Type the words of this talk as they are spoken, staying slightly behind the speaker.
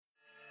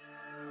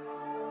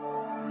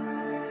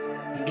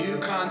new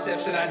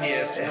concepts and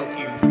ideas to help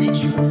you reach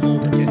your full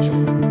potential.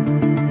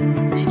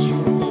 Reach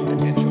your full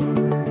potential.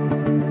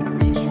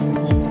 Reach your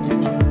full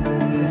potential.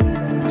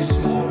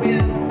 Small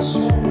win,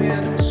 small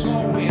win,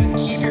 small win.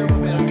 Keep your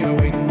momentum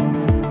going.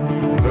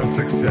 The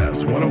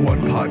Success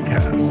 101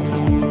 Podcast.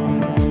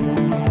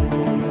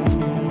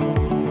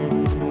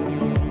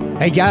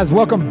 Hey guys,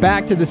 welcome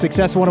back to the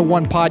Success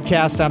 101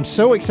 Podcast. I'm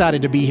so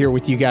excited to be here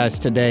with you guys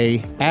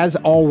today. As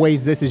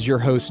always, this is your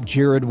host,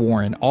 Jared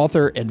Warren,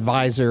 author,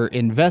 advisor,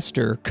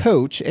 investor,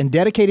 coach, and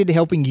dedicated to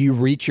helping you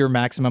reach your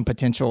maximum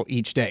potential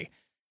each day.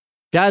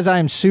 Guys, I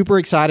am super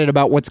excited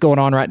about what's going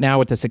on right now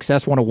with the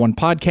Success 101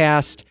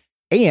 Podcast.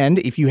 And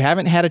if you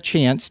haven't had a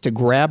chance to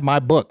grab my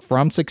book,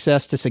 From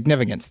Success to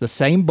Significance, the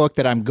same book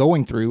that I'm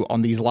going through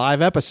on these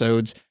live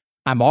episodes,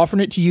 I'm offering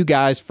it to you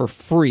guys for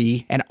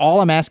free, and all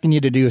I'm asking you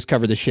to do is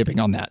cover the shipping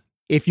on that.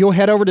 If you'll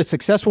head over to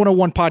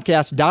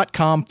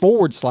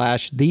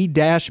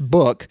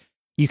success101podcast.com/the-book,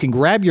 you can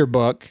grab your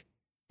book.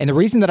 And the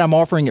reason that I'm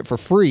offering it for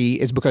free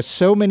is because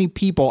so many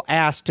people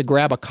asked to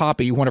grab a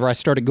copy whenever I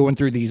started going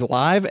through these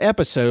live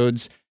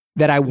episodes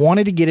that I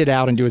wanted to get it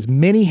out into as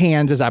many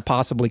hands as I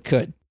possibly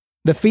could.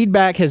 The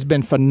feedback has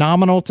been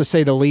phenomenal, to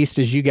say the least,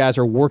 as you guys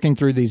are working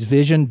through these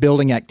vision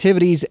building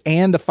activities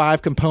and the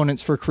 5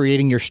 components for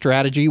creating your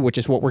strategy, which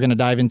is what we're going to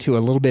dive into a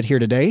little bit here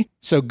today.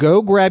 So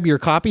go grab your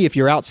copy if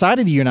you're outside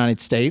of the United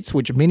States,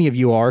 which many of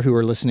you are who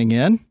are listening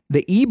in.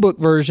 The ebook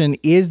version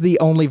is the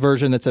only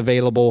version that's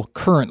available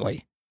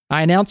currently.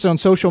 I announced on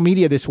social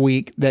media this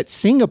week that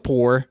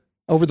Singapore,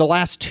 over the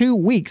last 2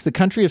 weeks, the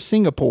country of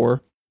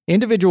Singapore,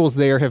 individuals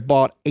there have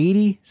bought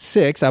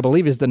 86, I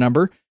believe is the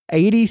number,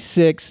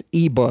 86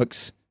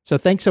 ebooks. So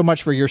thanks so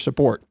much for your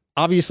support.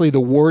 Obviously, the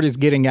word is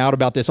getting out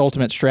about this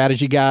ultimate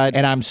strategy guide,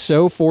 and I'm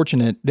so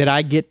fortunate that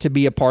I get to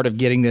be a part of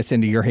getting this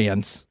into your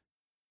hands.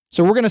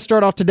 So we're going to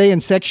start off today in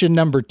section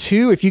number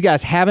 2. If you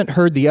guys haven't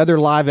heard the other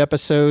live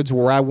episodes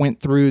where I went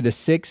through the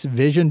 6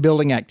 vision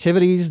building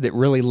activities that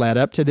really led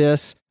up to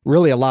this,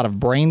 really a lot of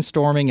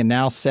brainstorming and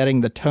now setting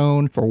the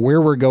tone for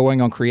where we're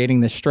going on creating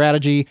this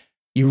strategy,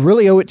 you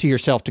really owe it to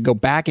yourself to go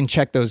back and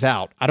check those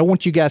out. I don't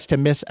want you guys to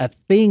miss a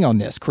thing on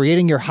this.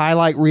 Creating your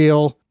highlight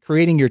reel,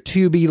 creating your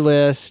to-be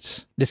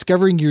list,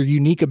 discovering your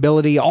unique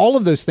ability, all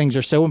of those things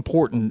are so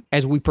important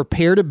as we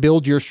prepare to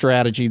build your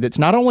strategy that's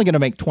not only going to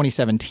make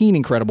 2017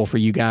 incredible for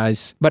you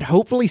guys, but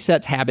hopefully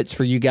sets habits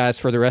for you guys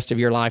for the rest of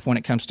your life when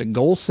it comes to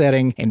goal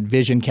setting and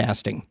vision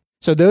casting.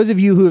 So those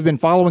of you who have been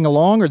following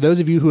along, or those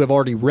of you who have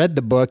already read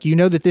the book, you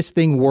know that this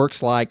thing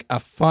works like a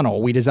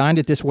funnel. We designed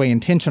it this way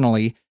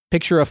intentionally.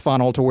 Picture a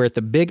funnel to where at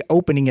the big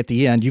opening at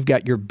the end, you've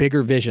got your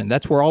bigger vision.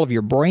 That's where all of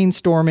your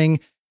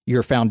brainstorming,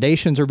 your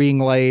foundations are being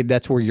laid.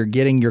 That's where you're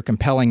getting your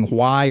compelling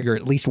why. You're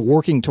at least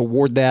working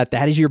toward that.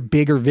 That is your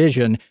bigger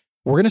vision.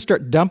 We're going to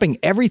start dumping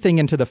everything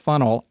into the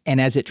funnel. And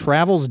as it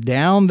travels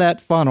down that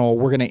funnel,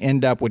 we're going to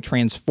end up with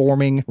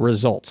transforming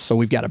results. So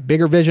we've got a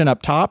bigger vision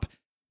up top.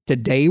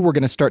 Today, we're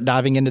going to start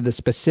diving into the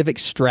specific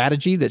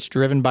strategy that's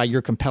driven by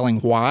your compelling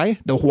why.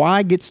 The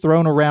why gets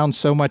thrown around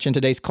so much in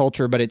today's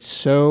culture, but it's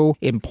so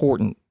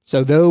important.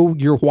 So though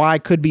your why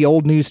could be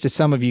old news to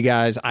some of you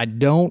guys, I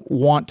don't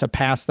want to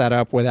pass that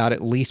up without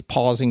at least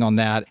pausing on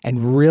that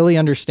and really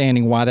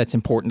understanding why that's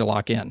important to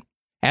lock in.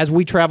 As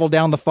we travel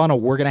down the funnel,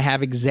 we're going to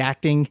have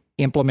exacting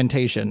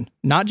implementation,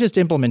 not just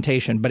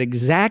implementation, but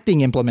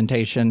exacting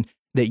implementation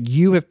that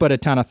you have put a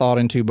ton of thought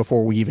into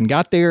before we even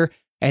got there.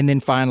 And then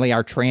finally,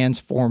 our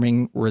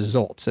transforming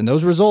results. And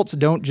those results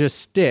don't just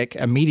stick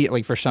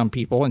immediately for some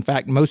people. In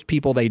fact, most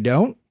people, they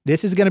don't.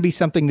 This is going to be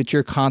something that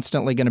you're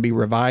constantly going to be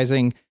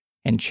revising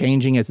and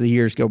changing as the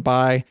years go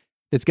by.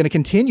 That's going to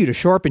continue to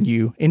sharpen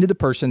you into the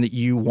person that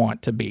you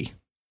want to be.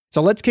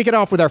 So let's kick it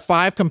off with our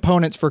 5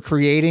 components for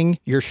creating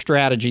your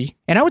strategy.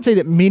 And I would say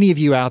that many of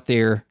you out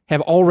there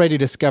have already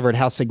discovered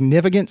how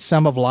significant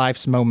some of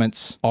life's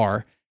moments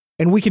are.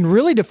 And we can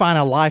really define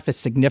a life as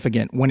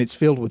significant when it's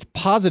filled with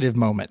positive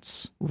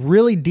moments,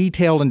 really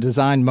detailed and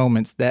designed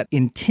moments that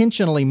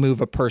intentionally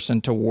move a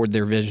person toward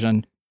their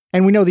vision.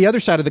 And we know the other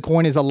side of the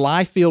coin is a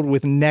life filled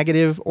with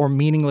negative or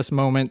meaningless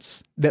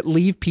moments that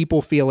leave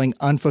people feeling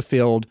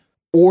unfulfilled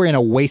or in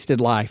a wasted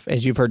life,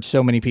 as you've heard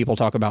so many people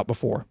talk about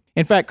before.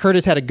 In fact,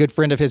 Curtis had a good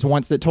friend of his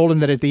once that told him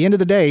that at the end of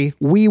the day,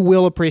 we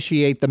will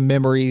appreciate the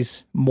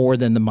memories more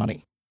than the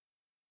money.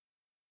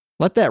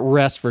 Let that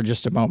rest for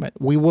just a moment.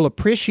 We will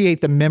appreciate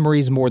the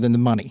memories more than the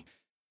money.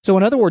 So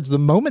in other words, the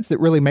moments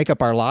that really make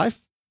up our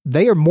life,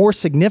 they are more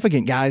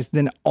significant, guys,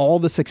 than all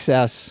the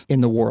success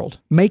in the world.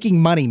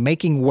 Making money,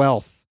 making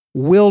wealth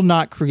will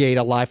not create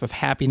a life of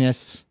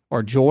happiness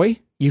or joy.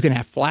 You can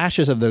have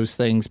flashes of those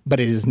things,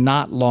 but it is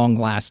not long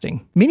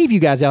lasting. Many of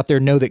you guys out there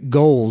know that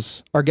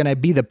goals are going to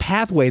be the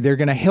pathway. They're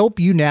going to help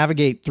you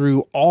navigate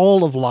through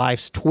all of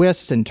life's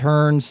twists and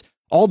turns,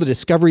 all the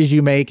discoveries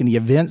you make and the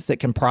events that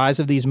comprise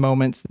of these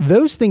moments.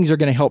 Those things are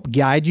going to help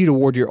guide you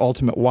toward your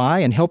ultimate why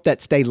and help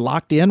that stay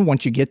locked in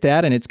once you get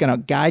that, and it's going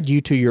to guide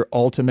you to your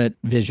ultimate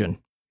vision.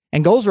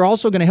 And goals are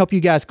also going to help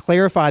you guys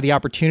clarify the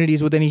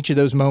opportunities within each of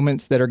those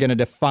moments that are going to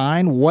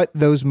define what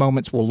those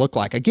moments will look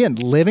like. Again,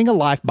 living a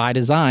life by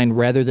design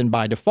rather than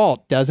by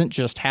default doesn't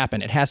just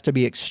happen. It has to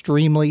be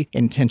extremely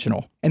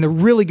intentional. And the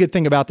really good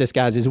thing about this,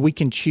 guys, is we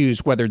can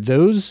choose whether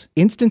those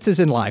instances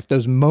in life,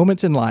 those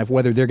moments in life,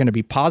 whether they're going to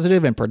be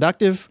positive and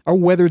productive or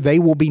whether they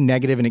will be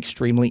negative and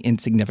extremely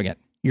insignificant.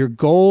 Your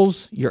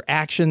goals, your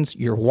actions,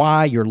 your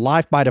why, your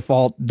life by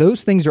default,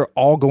 those things are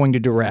all going to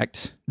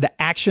direct the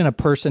action a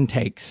person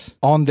takes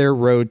on their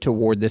road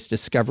toward this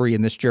discovery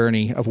and this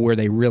journey of where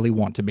they really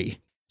want to be.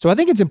 So I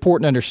think it's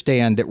important to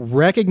understand that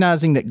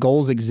recognizing that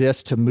goals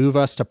exist to move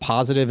us to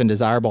positive and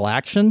desirable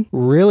action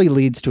really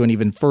leads to an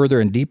even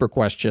further and deeper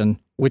question,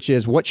 which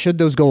is what should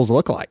those goals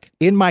look like?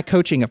 In my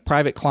coaching of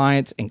private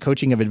clients and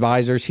coaching of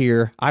advisors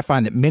here, I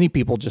find that many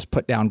people just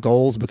put down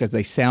goals because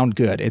they sound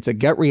good. It's a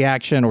gut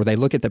reaction, or they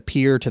look at the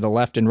peer to the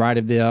left and right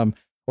of them,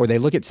 or they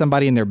look at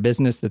somebody in their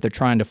business that they're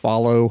trying to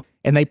follow,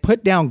 and they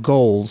put down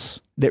goals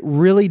that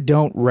really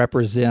don't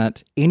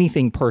represent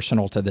anything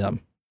personal to them.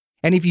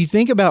 And if you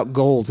think about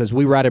goals, as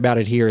we write about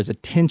it here, as a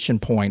tension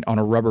point on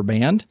a rubber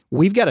band,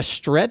 we've got to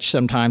stretch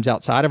sometimes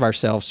outside of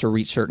ourselves to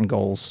reach certain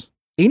goals.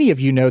 Any of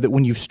you know that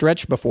when you've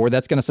stretched before,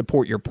 that's going to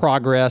support your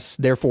progress.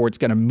 Therefore, it's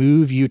going to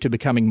move you to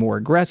becoming more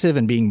aggressive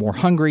and being more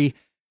hungry.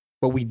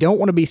 But we don't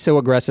want to be so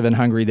aggressive and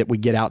hungry that we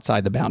get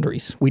outside the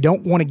boundaries. We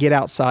don't want to get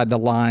outside the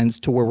lines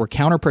to where we're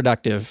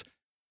counterproductive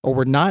or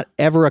we're not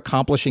ever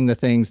accomplishing the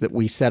things that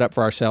we set up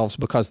for ourselves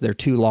because they're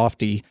too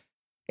lofty.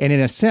 And in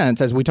a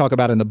sense, as we talk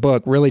about in the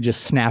book, really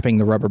just snapping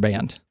the rubber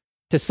band.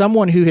 To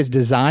someone who has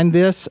designed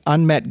this,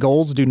 unmet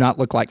goals do not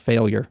look like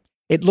failure.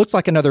 It looks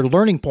like another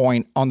learning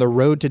point on the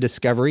road to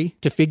discovery,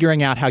 to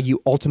figuring out how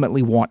you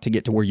ultimately want to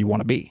get to where you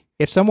want to be.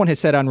 If someone has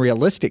set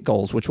unrealistic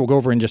goals, which we'll go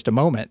over in just a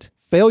moment,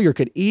 failure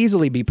could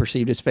easily be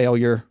perceived as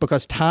failure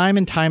because time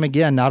and time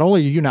again, not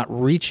only are you not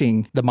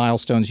reaching the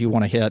milestones you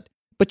want to hit,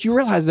 but you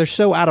realize they're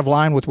so out of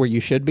line with where you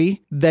should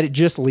be that it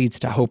just leads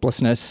to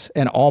hopelessness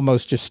and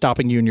almost just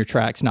stopping you in your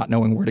tracks, not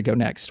knowing where to go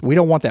next. We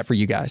don't want that for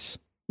you guys.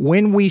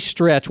 When we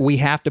stretch, we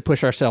have to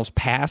push ourselves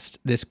past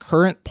this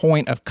current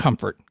point of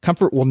comfort.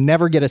 Comfort will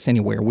never get us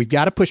anywhere. We've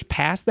got to push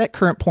past that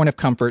current point of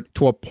comfort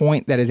to a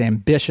point that is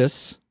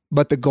ambitious,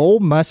 but the goal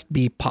must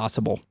be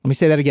possible. Let me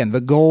say that again. The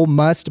goal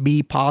must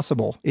be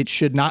possible. It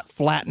should not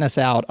flatten us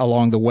out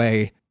along the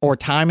way or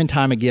time and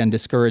time again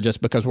discourage us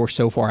because we're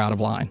so far out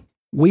of line.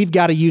 We've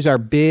got to use our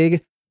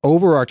big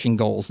overarching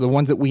goals, the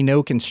ones that we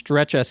know can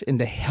stretch us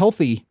into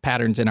healthy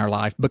patterns in our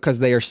life because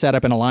they are set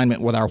up in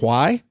alignment with our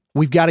why.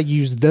 We've got to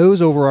use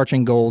those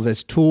overarching goals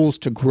as tools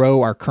to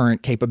grow our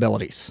current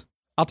capabilities.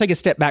 I'll take a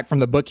step back from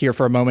the book here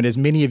for a moment. As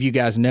many of you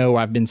guys know,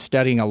 I've been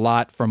studying a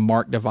lot from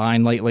Mark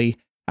Divine lately.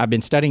 I've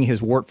been studying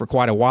his work for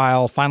quite a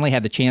while. Finally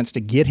had the chance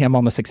to get him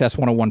on the Success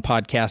 101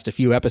 podcast a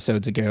few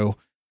episodes ago.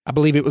 I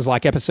believe it was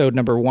like episode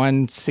number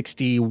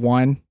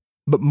 161.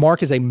 But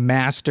Mark is a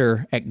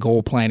master at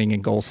goal planning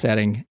and goal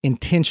setting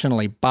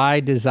intentionally by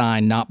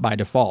design, not by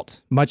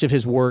default. Much of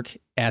his work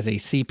as a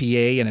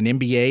CPA and an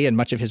MBA and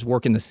much of his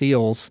work in the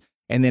SEALs,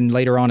 and then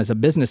later on as a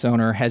business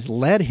owner, has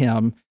led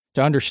him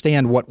to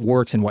understand what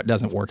works and what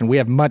doesn't work. And we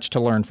have much to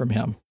learn from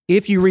him.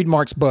 If you read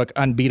Mark's book,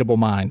 Unbeatable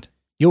Mind,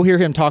 you'll hear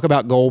him talk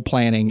about goal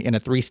planning in a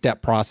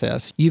 3-step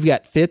process. You've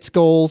got FITS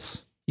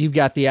goals, you've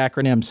got the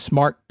acronym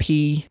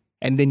SMART-P,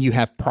 and then you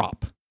have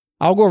PROP.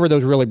 I'll go over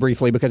those really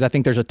briefly because I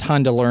think there's a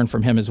ton to learn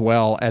from him as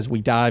well as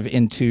we dive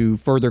into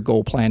further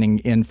goal planning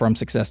in From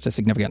Success to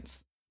Significance.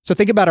 So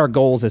think about our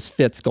goals as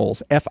FITS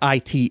goals,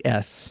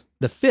 F-I-T-S.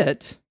 The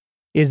fit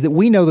is that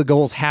we know the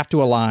goals have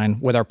to align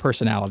with our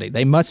personality.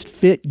 They must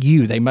fit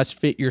you. They must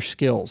fit your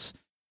skills.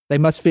 They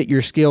must fit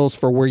your skills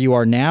for where you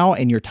are now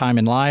and your time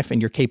in life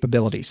and your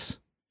capabilities.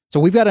 So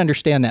we've got to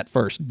understand that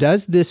first.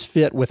 Does this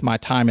fit with my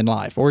time in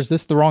life, or is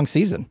this the wrong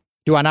season?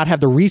 Do I not have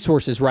the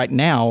resources right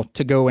now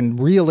to go and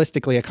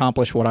realistically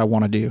accomplish what I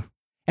want to do?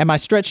 Am I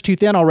stretched too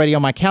thin already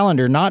on my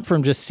calendar, not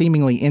from just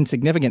seemingly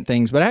insignificant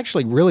things, but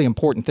actually really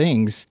important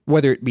things,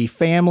 whether it be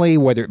family,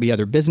 whether it be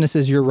other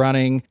businesses you're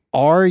running?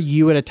 Are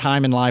you at a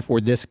time in life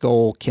where this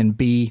goal can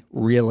be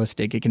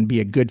realistic? It can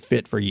be a good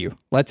fit for you?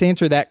 Let's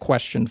answer that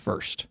question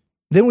first.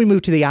 Then we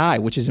move to the I,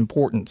 which is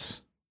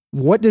importance.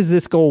 What does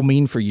this goal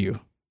mean for you?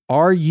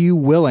 Are you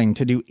willing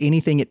to do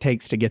anything it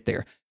takes to get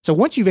there? So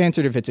once you've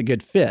answered if it's a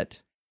good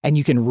fit, and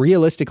you can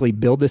realistically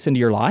build this into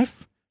your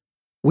life,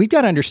 we've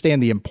got to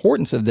understand the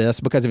importance of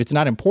this because if it's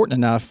not important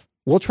enough,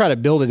 we'll try to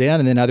build it in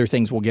and then other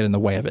things will get in the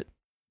way of it.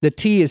 The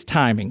T is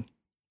timing.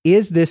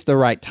 Is this the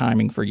right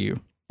timing for you?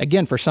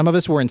 Again, for some of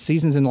us, we're in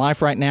seasons in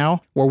life right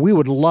now where we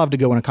would love to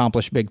go and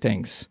accomplish big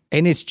things,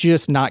 and it's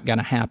just not going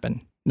to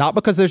happen. Not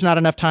because there's not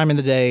enough time in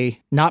the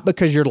day, not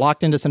because you're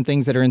locked into some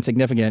things that are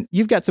insignificant.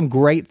 You've got some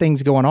great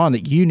things going on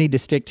that you need to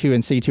stick to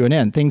and see to an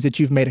end, things that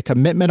you've made a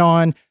commitment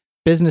on,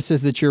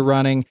 businesses that you're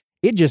running.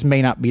 It just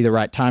may not be the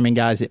right timing,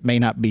 guys. It may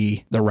not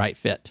be the right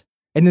fit.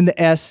 And then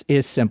the S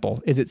is simple.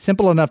 Is it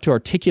simple enough to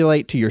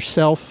articulate to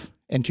yourself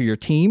and to your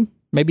team?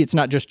 Maybe it's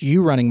not just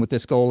you running with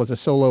this goal as a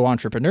solo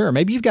entrepreneur.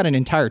 Maybe you've got an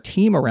entire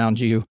team around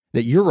you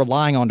that you're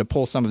relying on to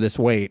pull some of this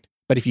weight.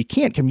 But if you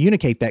can't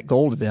communicate that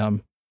goal to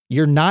them,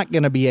 you're not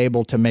going to be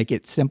able to make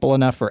it simple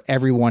enough for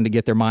everyone to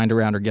get their mind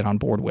around or get on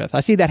board with. I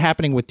see that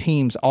happening with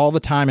teams all the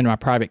time in my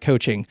private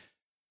coaching,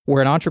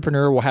 where an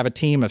entrepreneur will have a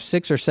team of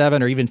 6 or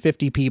 7 or even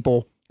 50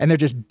 people, and they're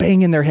just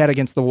banging their head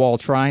against the wall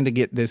trying to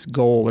get this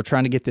goal or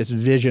trying to get this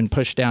vision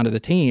pushed down to the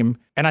team.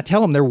 And I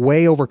tell them they're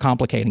way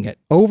overcomplicating it.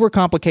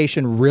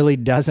 Overcomplication really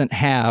doesn't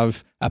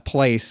have a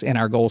place in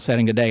our goal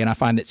setting today. And I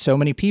find that so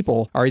many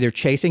people are either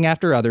chasing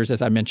after others,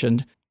 as I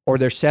mentioned, or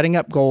they're setting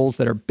up goals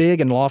that are big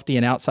and lofty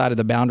and outside of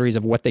the boundaries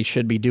of what they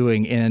should be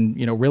doing in,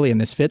 really in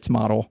this FITS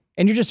model.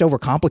 And you're just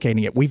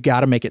overcomplicating it. We've got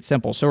to make it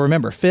simple. So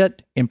remember,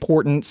 fit,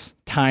 importance,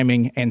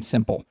 timing, and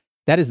simple.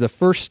 That is the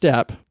first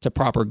step to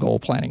proper goal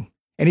planning.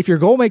 And if your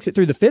goal makes it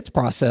through the FITS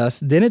process,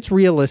 then it's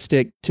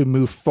realistic to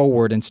move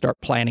forward and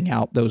start planning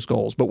out those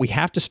goals. But we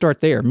have to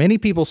start there. Many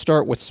people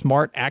start with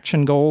SMART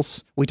action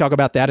goals. We talk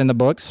about that in the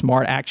book,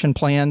 SMART action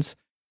plans.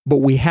 But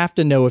we have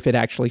to know if it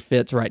actually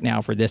fits right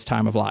now for this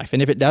time of life.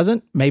 And if it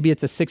doesn't, maybe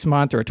it's a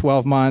 6-month or a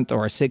 12-month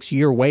or a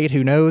 6-year wait,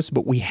 who knows?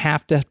 But we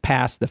have to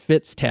pass the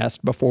FITS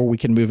test before we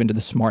can move into the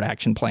SMART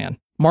action plan.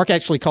 Mark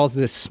actually calls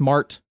this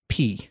SMART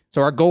P.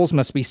 So our goals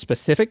must be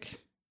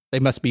specific. They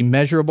must be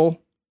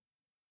measurable.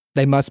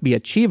 They must be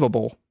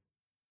achievable.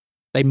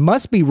 They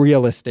must be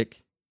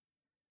realistic.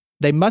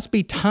 They must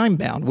be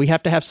time-bound. We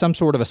have to have some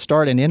sort of a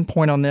start and end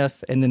point on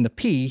this. And then the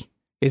P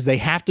is they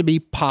have to be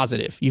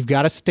positive. You've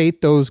got to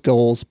state those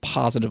goals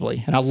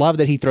positively. And I love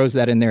that he throws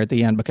that in there at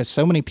the end, because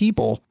so many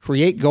people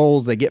create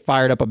goals, they get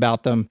fired up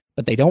about them,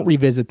 but they don't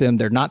revisit them.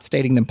 They're not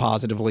stating them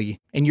positively.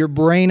 And your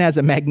brain has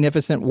a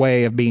magnificent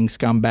way of being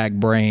scumbag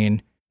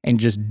brain and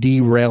just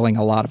derailing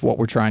a lot of what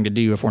we're trying to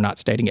do if we're not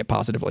stating it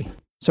positively.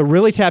 So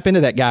really tap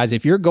into that, guys.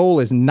 If your goal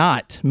is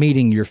not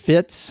meeting your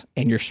FITS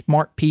and your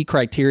SMART P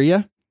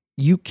criteria,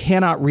 you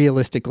cannot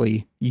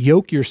realistically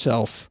yoke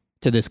yourself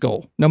to this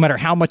goal, no matter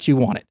how much you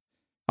want it.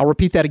 I'll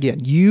repeat that again.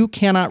 You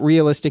cannot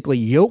realistically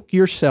yoke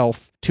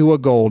yourself to a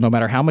goal, no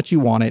matter how much you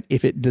want it,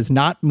 if it does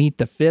not meet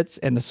the FITS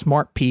and the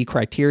SMART P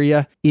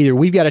criteria. Either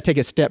we've got to take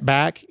a step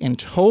back and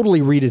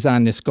totally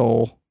redesign this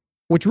goal,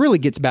 which really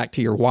gets back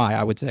to your why,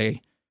 I would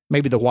say.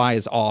 Maybe the why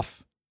is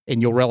off, and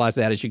you'll realize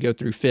that as you go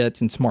through FITS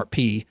and SMART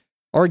P.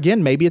 Or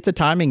again, maybe it's a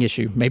timing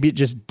issue. Maybe it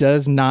just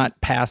does not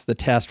pass the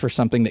test for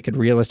something that could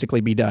realistically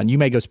be done. You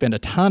may go spend a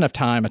ton of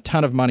time, a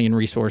ton of money and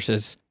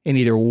resources, and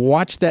either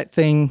watch that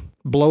thing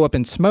blow up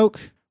in smoke,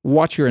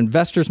 watch your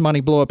investors' money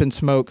blow up in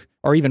smoke,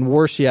 or even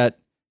worse yet,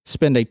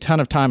 spend a ton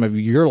of time of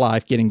your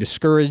life getting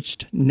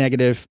discouraged,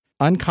 negative,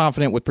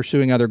 unconfident with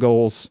pursuing other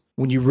goals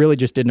when you really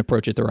just didn't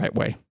approach it the right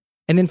way.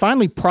 And then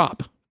finally,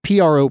 PROP,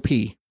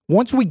 P-R-O-P.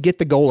 Once we get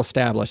the goal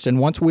established and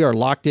once we are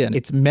locked in,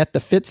 it's met the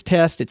FITS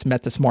test, it's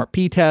met the SMART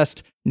P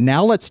test.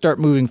 Now let's start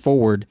moving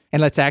forward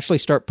and let's actually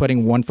start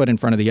putting one foot in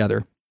front of the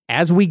other.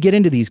 As we get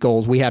into these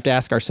goals, we have to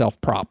ask ourselves,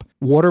 PROP,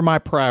 what are my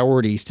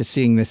priorities to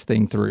seeing this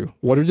thing through?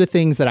 What are the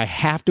things that I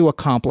have to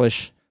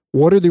accomplish?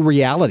 What are the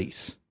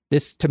realities?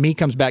 This, to me,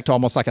 comes back to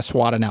almost like a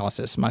SWOT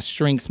analysis. My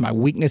strengths, my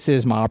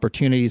weaknesses, my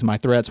opportunities, my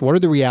threats. What are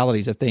the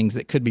realities of things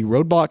that could be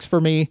roadblocks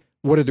for me?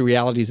 What are the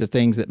realities of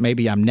things that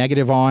maybe I'm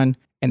negative on?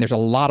 And there's a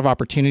lot of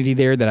opportunity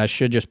there that I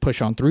should just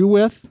push on through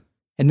with.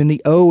 And then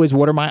the O is,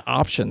 what are my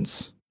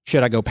options?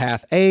 Should I go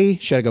path A?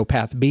 Should I go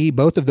path B?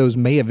 Both of those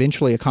may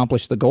eventually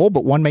accomplish the goal,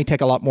 but one may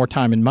take a lot more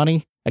time and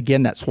money.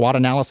 Again, that SWOT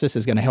analysis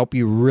is going to help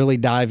you really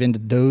dive into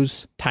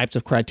those types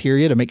of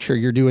criteria to make sure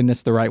you're doing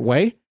this the right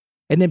way.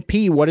 And then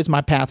P, what is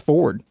my path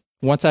forward?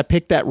 Once I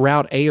pick that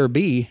route A or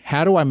B,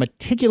 how do I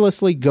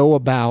meticulously go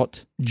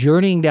about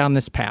journeying down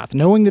this path,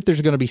 knowing that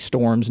there's going to be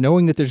storms,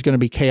 knowing that there's going to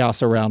be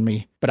chaos around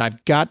me, but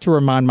I've got to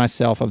remind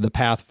myself of the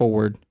path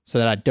forward so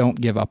that I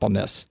don't give up on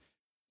this.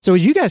 So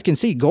as you guys can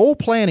see, goal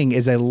planning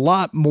is a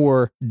lot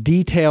more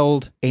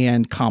detailed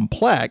and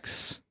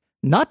complex,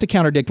 not to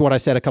contradict what I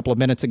said a couple of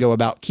minutes ago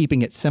about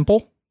keeping it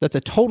simple. That's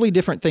a totally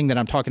different thing that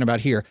I'm talking about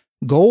here.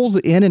 Goals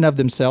in and of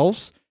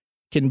themselves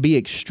can be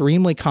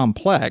extremely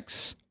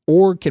complex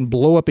or can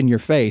blow up in your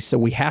face. So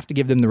we have to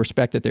give them the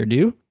respect that they're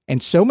due.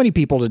 And so many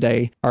people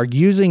today are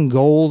using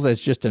goals as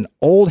just an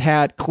old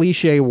hat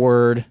cliche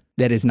word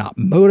that is not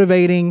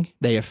motivating.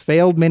 They have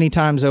failed many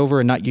times over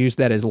and not used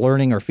that as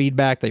learning or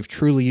feedback. They've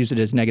truly used it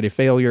as negative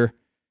failure.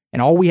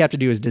 And all we have to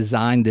do is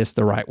design this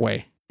the right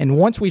way. And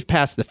once we've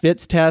passed the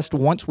FITS test,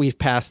 once we've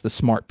passed the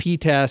SMART P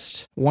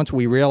test, once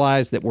we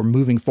realize that we're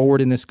moving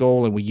forward in this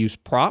goal and we use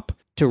PROP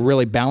to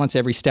really balance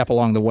every step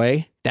along the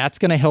way, that's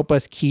going to help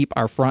us keep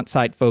our front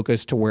sight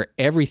focused to where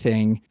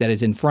everything that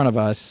is in front of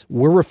us,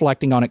 we're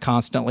reflecting on it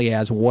constantly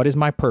as, what is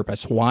my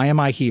purpose? Why am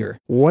I here?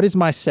 What is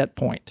my set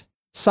point?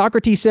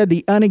 Socrates said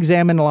the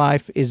unexamined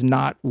life is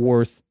not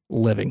worth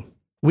living.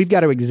 We've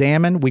got to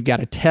examine, we've got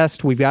to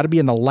test, we've got to be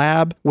in the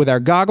lab with our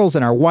goggles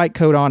and our white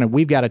coat on, and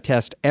we've got to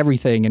test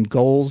everything, and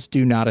goals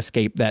do not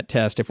escape that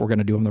test if we're going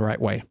to do them the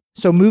right way.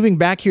 So moving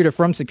back here to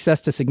from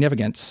success to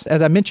significance,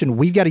 as I mentioned,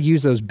 we've got to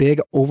use those big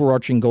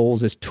overarching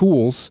goals as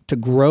tools to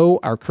grow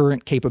our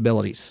current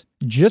capabilities.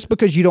 Just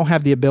because you don't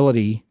have the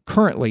ability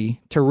currently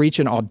to reach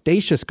an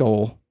audacious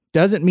goal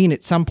doesn't mean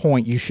at some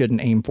point you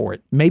shouldn't aim for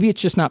it. Maybe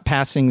it's just not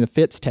passing the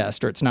FITS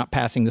test or it's not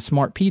passing the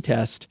SMART P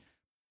test.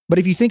 But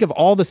if you think of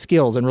all the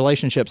skills and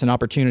relationships and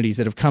opportunities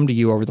that have come to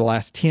you over the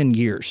last 10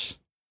 years,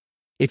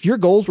 if your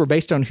goals were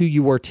based on who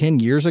you were 10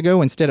 years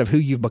ago instead of who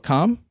you've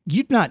become,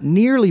 you'd not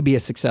nearly be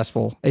as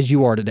successful as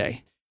you are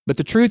today. But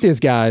the truth is,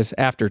 guys,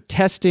 after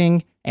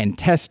testing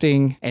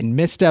and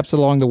missteps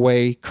along the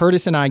way,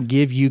 Curtis and I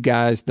give you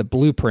guys the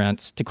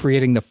blueprints to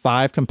creating the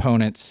 5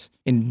 components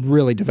in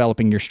really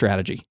developing your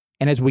strategy.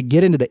 And as we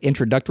get into the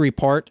introductory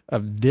part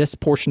of this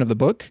portion of the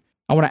book,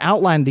 I want to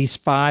outline these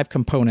 5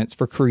 components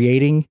for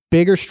creating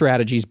bigger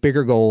strategies,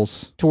 bigger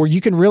goals, to where you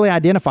can really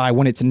identify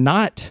when it's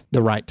not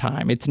the right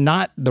time, it's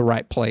not the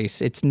right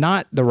place, it's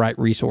not the right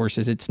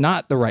resources, it's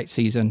not the right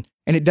season.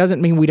 And it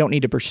doesn't mean we don't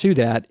need to pursue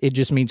that. It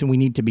just means we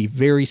need to be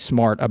very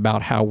smart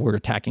about how we're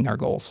attacking our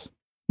goals.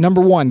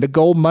 Number 1, the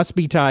goal must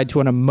be tied to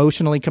an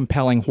emotionally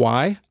compelling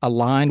why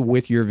aligned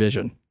with your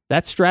vision.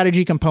 That's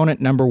strategy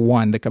component number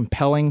 1, the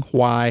compelling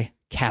why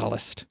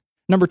catalyst.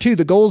 Number 2,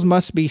 the goals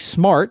must be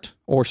SMART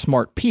or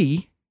SMART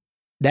P.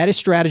 That is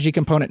strategy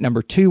component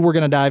number 2. We're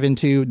going to dive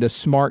into the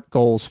SMART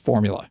goals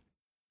formula.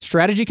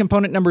 Strategy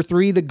component number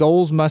 3, the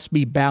goals must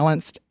be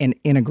balanced and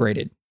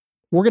integrated.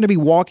 We're going to be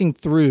walking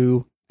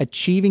through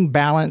achieving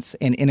balance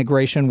and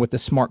integration with the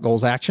SMART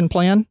goals action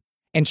plan.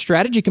 And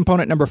strategy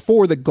component number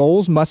 4, the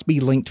goals must be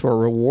linked to a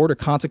reward or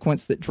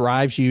consequence that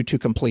drives you to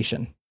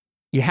completion.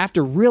 You have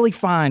to really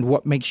find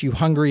what makes you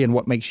hungry and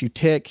what makes you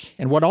tick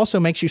and what also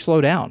makes you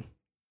slow down.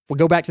 If we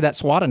go back to that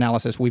SWOT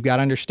analysis, we've got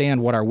to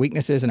understand what our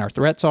weaknesses and our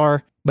threats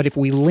are. But if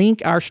we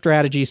link our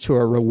strategies to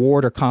a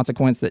reward or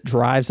consequence that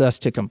drives us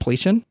to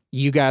completion,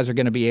 you guys are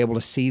going to be able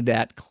to see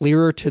that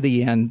clearer to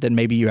the end than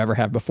maybe you ever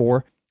have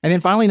before. And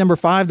then finally, number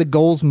 5, the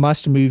goals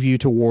must move you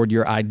toward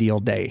your ideal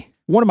day.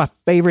 One of my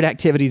favorite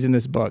activities in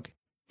this book,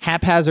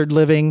 haphazard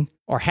living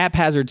or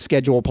haphazard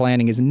schedule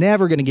planning, is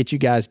never going to get you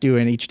guys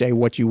doing each day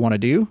what you want to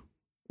do.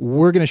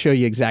 We're going to show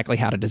you exactly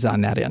how to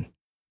design that in.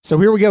 So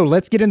here we go.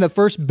 Let's get in the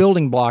first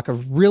building block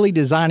of really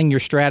designing your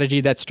strategy.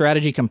 That's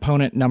strategy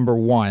component number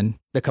 1,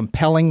 the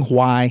compelling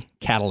why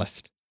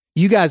catalyst.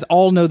 You guys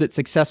all know that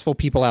successful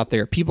people out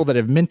there, people that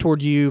have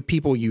mentored you,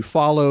 people you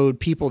followed,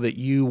 people that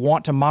you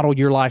want to model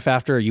your life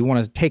after, you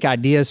want to take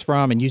ideas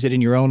from and use it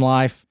in your own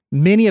life.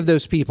 Many of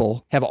those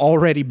people have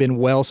already been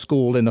well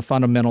schooled in the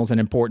fundamentals and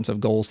importance of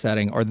goal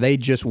setting, or they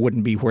just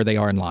wouldn't be where they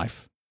are in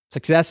life.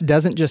 Success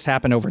doesn't just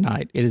happen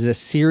overnight. It is a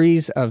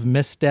series of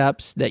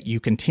missteps that you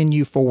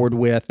continue forward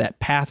with, that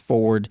path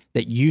forward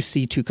that you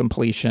see to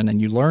completion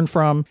and you learn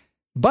from.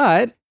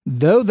 But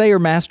though they are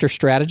master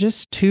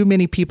strategists, too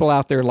many people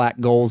out there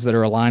lack goals that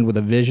are aligned with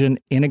a vision,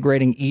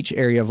 integrating each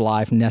area of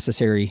life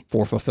necessary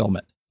for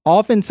fulfillment.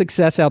 Often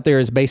success out there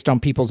is based on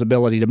people's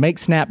ability to make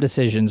snap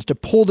decisions, to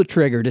pull the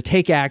trigger, to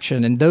take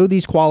action. And though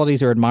these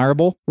qualities are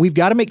admirable, we've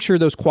got to make sure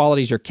those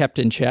qualities are kept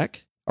in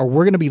check, or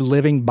we're going to be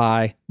living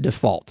by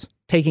default,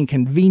 taking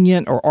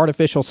convenient or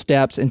artificial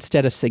steps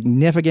instead of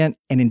significant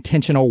and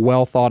intentional,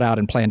 well thought out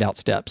and planned out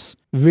steps.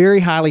 Very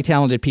highly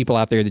talented people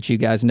out there that you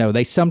guys know,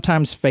 they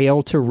sometimes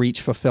fail to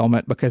reach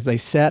fulfillment because they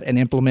set and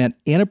implement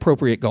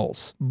inappropriate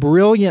goals.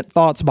 Brilliant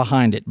thoughts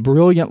behind it,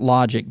 brilliant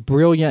logic,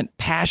 brilliant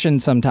passion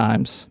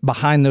sometimes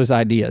behind those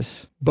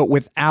ideas, but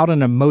without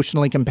an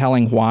emotionally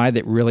compelling why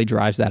that really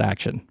drives that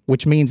action,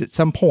 which means at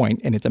some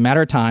point, and it's a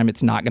matter of time,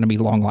 it's not going to be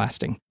long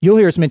lasting. You'll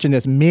hear us mention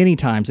this many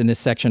times in this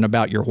section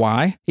about your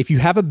why. If you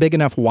have a big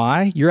enough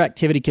why, your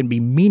activity can be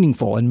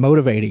meaningful and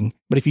motivating.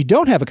 But if you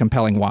don't have a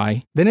compelling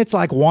why, then it's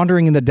like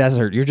wandering in the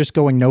desert. You're just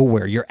going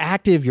nowhere. You're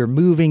active, you're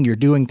moving, you're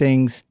doing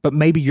things, but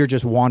maybe you're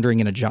just wandering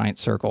in a giant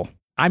circle.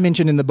 I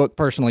mentioned in the book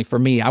personally, for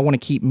me, I want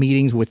to keep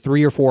meetings with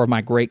 3 or 4 of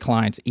my great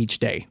clients each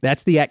day.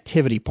 That's the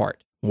activity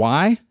part.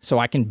 Why? So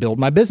I can build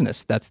my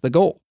business. That's the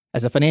goal.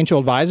 As a financial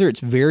advisor, it's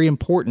very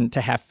important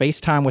to have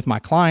FaceTime with my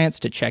clients,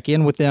 to check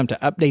in with them, to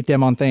update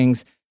them on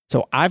things.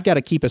 So I've got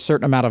to keep a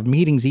certain amount of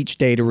meetings each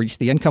day to reach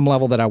the income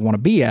level that I want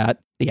to be at,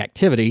 the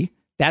activity.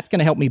 That's going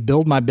to help me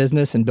build my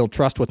business and build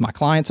trust with my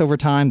clients over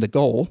time, the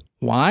goal.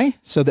 Why?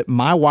 So that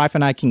my wife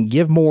and I can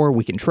give more,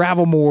 we can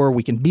travel more,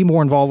 we can be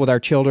more involved with our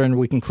children,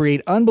 we can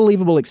create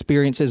unbelievable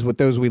experiences with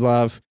those we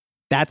love.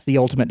 That's the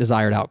ultimate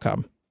desired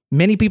outcome.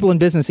 Many people in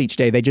business each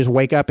day, they just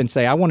wake up and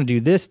say, I want to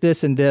do this,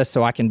 this, and this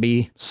so I can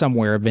be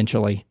somewhere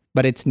eventually.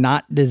 But it's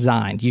not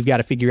designed. You've got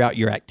to figure out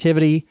your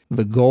activity,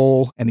 the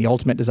goal, and the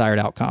ultimate desired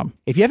outcome.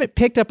 If you haven't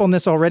picked up on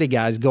this already,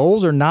 guys,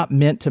 goals are not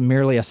meant to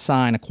merely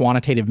assign a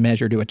quantitative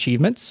measure to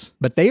achievements,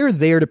 but they are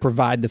there to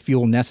provide the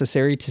fuel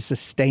necessary to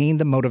sustain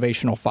the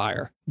motivational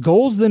fire.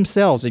 Goals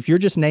themselves, if you're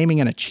just naming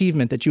an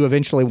achievement that you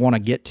eventually want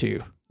to get to,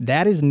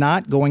 that is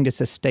not going to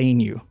sustain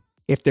you.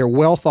 If they're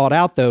well thought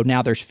out, though,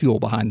 now there's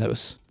fuel behind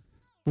those.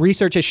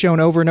 Research has shown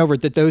over and over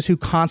that those who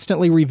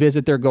constantly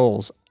revisit their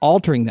goals,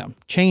 altering them,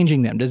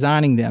 changing them,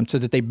 designing them so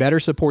that they better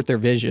support their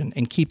vision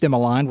and keep them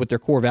aligned with their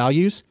core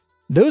values,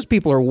 those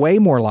people are way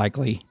more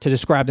likely to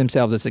describe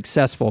themselves as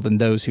successful than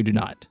those who do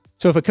not.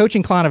 So if a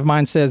coaching client of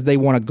mine says they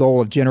want a goal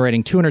of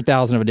generating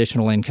 $200,000 of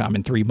additional income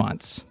in 3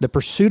 months, the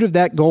pursuit of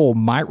that goal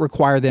might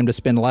require them to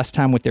spend less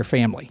time with their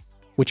family.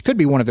 which could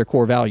be one of their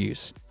core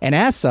values. And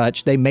as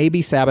such, they may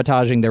be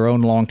sabotaging their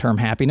own long-term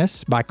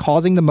happiness by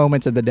causing the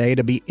moments of the day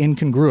to be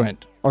incongruent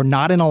or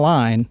not in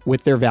line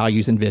with their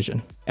values and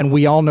vision. And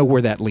we all know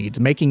where that leads.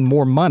 Making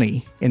more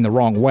money in the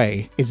wrong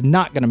way is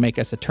not going to make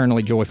us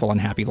eternally joyful and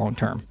happy long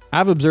term.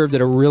 I've observed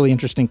that a really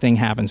interesting thing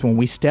happens when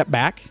we step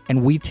back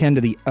and we tend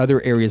to the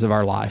other areas of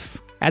our life.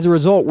 As a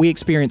result, we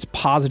experience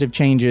positive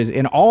changes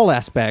in all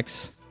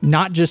aspects,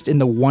 not just in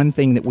the one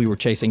thing that we were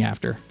chasing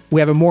after.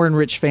 We have a more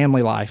enriched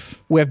family life.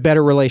 We have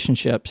better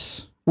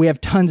relationships. We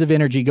have tons of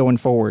energy going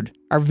forward.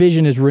 Our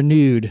vision is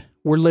renewed.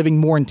 We're living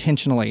more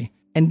intentionally.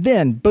 And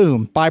then,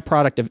 boom,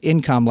 byproduct of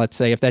income, let's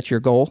say, if that's your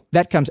goal,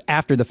 that comes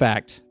after the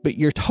fact, but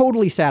you're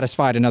totally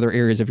satisfied in other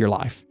areas of your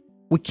life.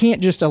 We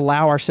can't just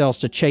allow ourselves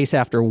to chase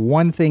after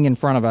one thing in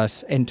front of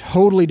us and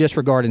totally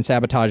disregard and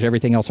sabotage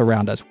everything else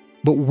around us.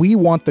 But we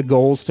want the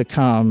goals to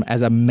come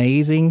as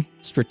amazing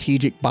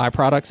strategic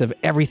byproducts of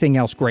everything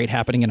else great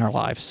happening in our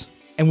lives.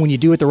 And when you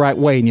do it the right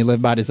way and you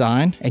live by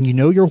design and you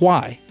know your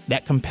why,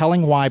 that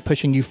compelling why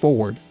pushing you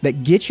forward,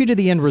 that gets you to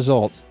the end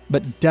result,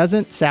 but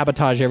doesn't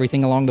sabotage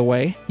everything along the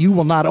way, you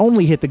will not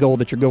only hit the goal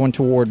that you're going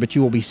toward, but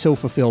you will be so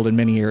fulfilled in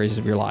many areas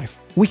of your life.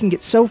 We can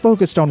get so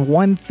focused on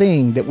one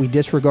thing that we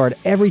disregard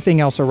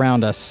everything else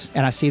around us.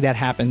 And I see that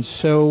happen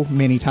so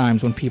many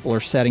times when people are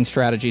setting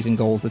strategies and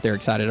goals that they're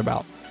excited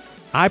about.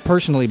 I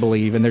personally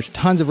believe, and there's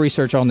tons of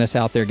research on this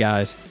out there,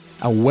 guys,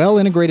 a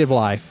well-integrated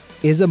life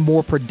is a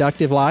more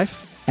productive life.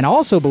 And I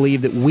also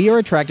believe that we are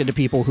attracted to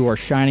people who are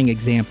shining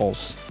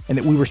examples and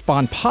that we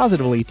respond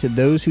positively to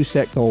those who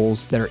set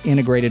goals that are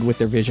integrated with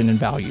their vision and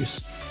values.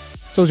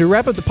 So as we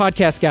wrap up the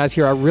podcast, guys,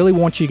 here, I really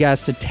want you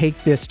guys to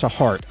take this to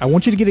heart. I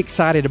want you to get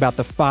excited about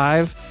the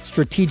 5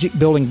 strategic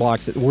building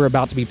blocks that we're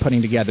about to be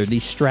putting together,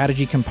 these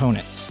strategy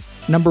components.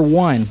 Number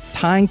 1,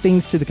 tying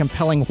things to the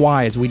compelling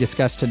why as we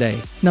discussed today.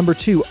 Number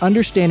 2,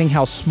 understanding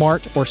how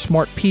SMART or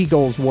SMART P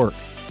goals work.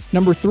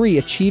 Number 3,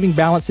 achieving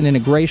balance and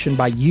integration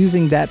by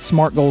using that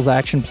SMART goals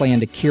action plan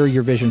to carry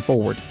your vision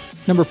forward.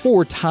 Number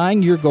 4,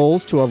 tying your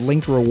goals to a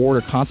linked reward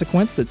or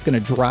consequence that's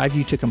going to drive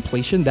you to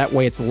completion. That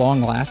way it's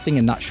long-lasting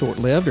and not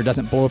short-lived or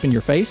doesn't blow up in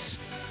your face.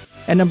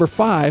 And number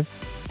 5,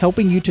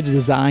 helping you to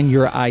design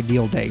your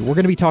ideal day. We're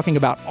going to be talking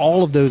about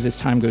all of those as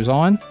time goes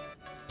on.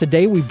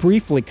 Today we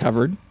briefly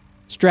covered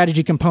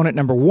strategy component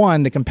number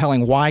 1, the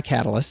compelling why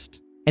catalyst.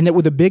 And that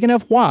with a big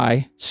enough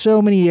why,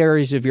 so many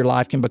areas of your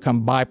life can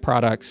become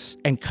byproducts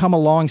and come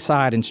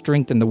alongside and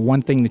strengthen the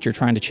one thing that you're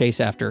trying to chase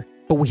after.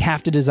 But we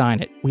have to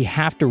design it. We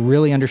have to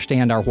really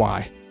understand our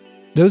why.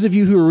 Those of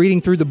you who are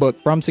reading through the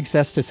book From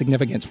Success to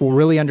Significance will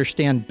really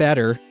understand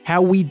better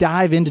how we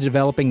dive into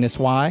developing this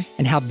why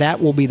and how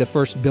that will be the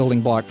first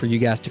building block for you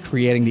guys to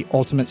creating the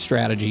ultimate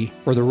strategy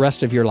for the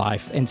rest of your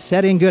life and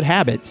setting good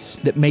habits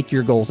that make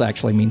your goals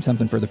actually mean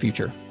something for the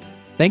future.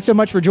 Thanks so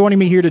much for joining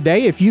me here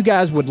today. If you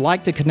guys would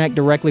like to connect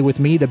directly with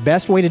me, the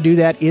best way to do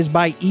that is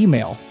by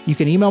email. You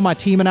can email my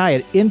team and I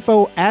at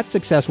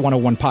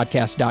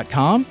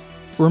info@success101podcast.com.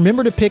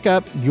 Remember to pick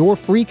up your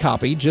free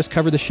copy, just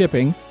cover the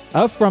shipping,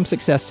 of From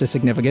Success to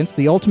Significance,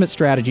 the Ultimate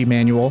Strategy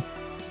Manual.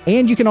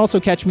 And you can also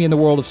catch me in the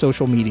world of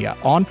social media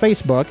on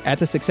Facebook at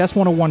the Success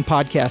 101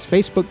 Podcast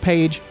Facebook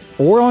page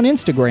or on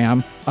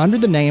Instagram under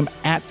the name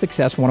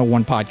 @Success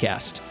 101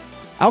 Podcast.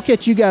 I'll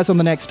catch you guys on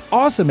the next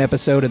awesome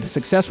episode of the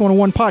Success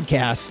 101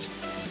 Podcast.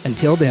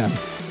 Until then.